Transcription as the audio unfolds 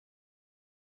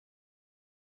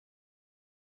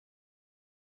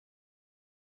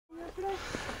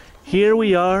Here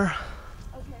we are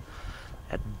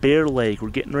at Bear Lake. We're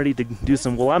getting ready to do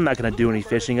some, well, I'm not going to do any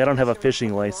fishing. I don't have a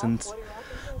fishing license.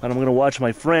 But I'm going to watch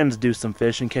my friends do some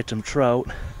fishing, catch some trout.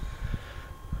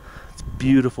 It's a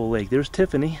beautiful lake. There's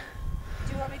Tiffany.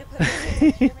 Do you want me to put this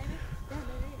in here, maybe?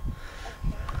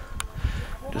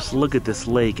 Just look at this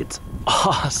lake. It's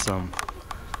awesome.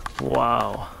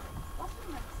 Wow.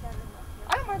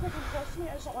 I don't mind if I'm close to me.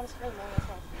 I just don't want to spray more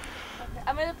myself. Okay.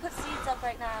 I'm going to put seeds up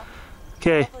right now.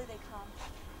 Okay. Hopefully they come.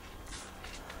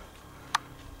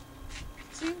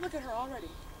 See, look at her already.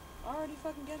 Already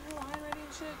fucking getting her line ready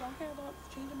and shit. Don't care about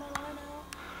changing my line out.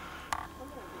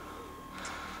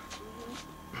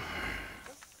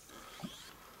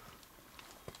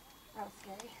 That was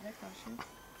scary.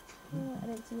 I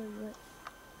didn't see where you went.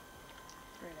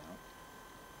 Straight out.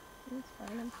 It's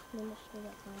fine. I'm pretty much straight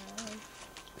up my line.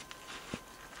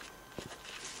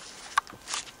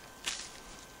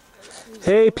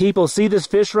 Hey people, see this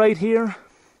fish right here?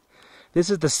 This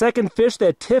is the second fish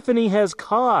that Tiffany has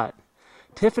caught.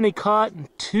 Tiffany caught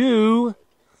 2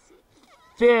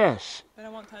 fish. But I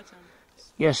won't touch them.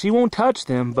 Yeah, she won't touch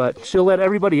them, but she'll let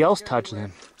everybody else touch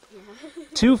them.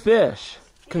 2 fish.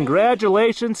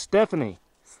 Congratulations, Stephanie.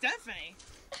 Stephanie?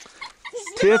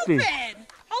 Tiffany.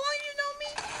 How long you know me?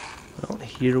 Well,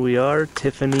 here we are.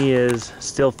 Tiffany is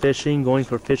still fishing, going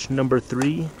for fish number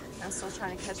 3. I'm still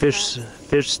trying to catch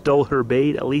Fish stole her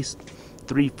bait at least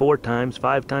 3-4 times,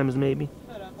 5 times maybe.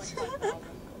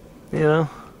 You know?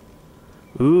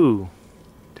 Ooh.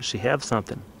 Does she have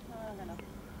something?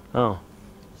 Oh.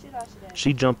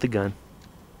 She jumped the gun.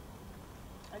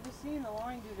 I just seen the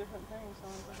line do different things, so I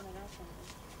was looking at something.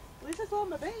 At least I saw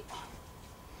my bait.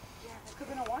 Yeah, I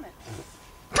couldn't have won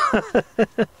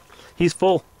it. He's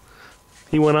full.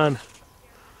 He went on.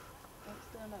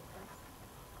 Stand up,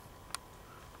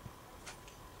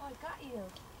 oh, I got you.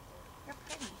 You're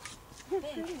pretty. You're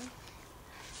pretty.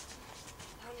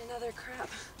 Found another crab.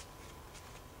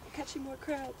 I'm catching more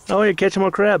crabs. Oh, you're catching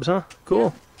more crabs, huh?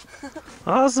 Cool. Yeah.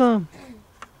 Awesome.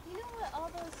 You know what all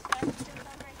those crabs do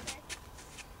right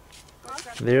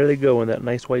there? There they go in that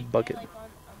nice white bucket.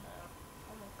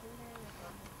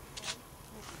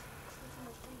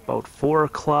 About 4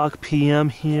 o'clock p.m.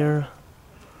 here.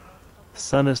 The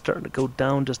sun is starting to go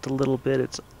down just a little bit.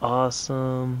 It's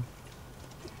awesome.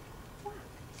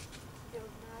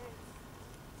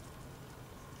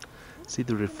 See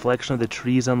the reflection of the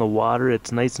trees on the water.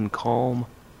 It's nice and calm.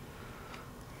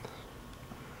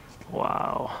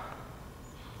 Wow.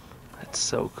 That's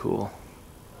so cool.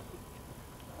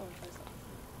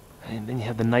 And then you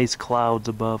have the nice clouds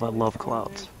above. I love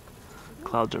clouds.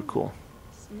 Clouds are cool.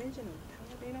 That'd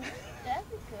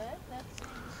be good. That's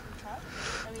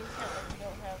tough. I mean, it's not like you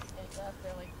don't have it up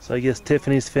there like. So I guess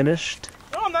Tiffany's finished.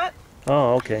 No, I'm not.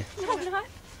 Oh, okay. No, I'm not.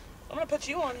 I'm gonna put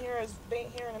you on here as bait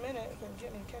here in a minute if you can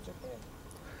get me to catch a fish.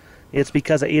 It's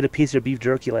because I ate a piece of your beef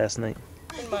jerky last night.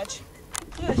 Pretty much.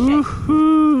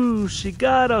 Woohoo! She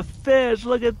got a fish.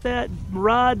 Look at that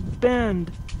rod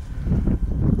bend.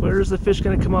 Where's the fish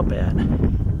gonna come up at?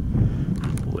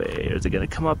 Where is it gonna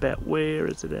come up at? Where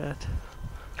is it at?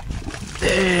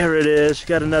 There it is. She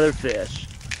got another fish.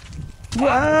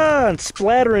 Wow! It's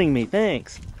splattering me.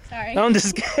 Thanks. Sorry. No, I'm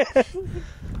just kidding.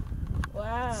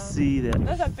 Wow. See that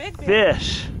That's a big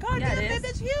fish. God Yeah, damn, it is.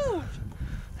 that's huge.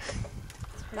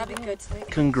 That'd be good to make.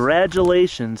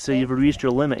 Congratulations. So you've reached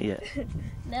your limit yet.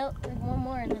 No, like one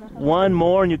more and then I'll have One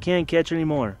more and you can't catch any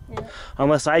more. Yeah.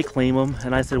 Unless I claim them.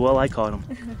 And I said, well, I caught them.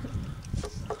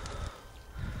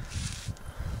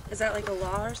 Is that like a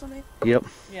law or something? Yep.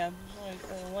 Yeah, there's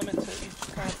like a limit to each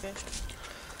kind of fish.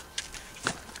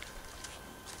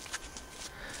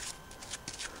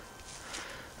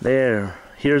 There.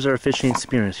 Here's our fishing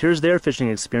experience. Here's their fishing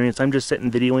experience. I'm just sitting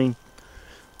videoing,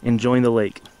 enjoying the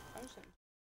lake.